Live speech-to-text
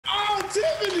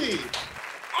Anthony.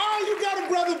 Oh, you got a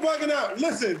brother bugging out.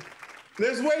 Listen,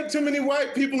 there's way too many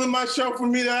white people in my show for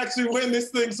me to actually win this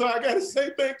thing. So I got to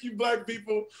say thank you, black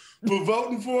people, for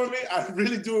voting for me. I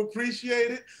really do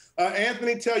appreciate it.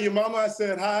 Anthony, tell your mama I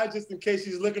said hi, just in case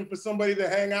she's looking for somebody to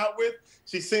hang out with.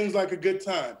 She seems like a good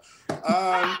time.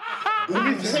 Let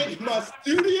me thank my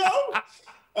studio,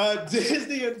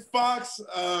 Disney and Fox,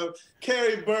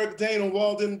 Carrie Burke, Dana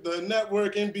Walden, the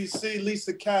network, NBC,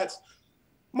 Lisa Katz,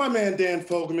 my man Dan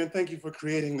Fogelman. Thank you for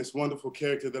creating this wonderful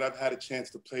character that I've had a chance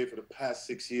to play for the past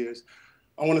 6 years.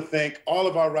 I want to thank all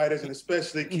of our writers, and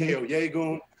especially Keo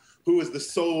Yegun, who is the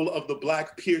soul of the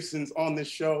Black Pearsons on this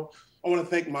show. I want to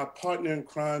thank my partner in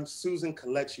crime, Susan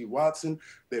Kalechi Watson.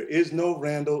 There is no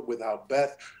Randall without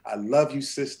Beth. I love you,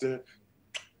 sister.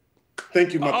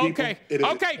 Thank you, my people.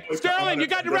 Okay, Sterling, you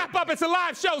got to wrap up. It's a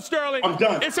live show, Sterling. I'm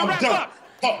done. It's a wrap up.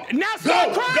 Oh, now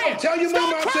start crying. Go. Tell your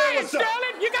mama I said what's up.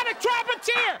 Sterling. You got to drop a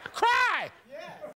tear. Cry.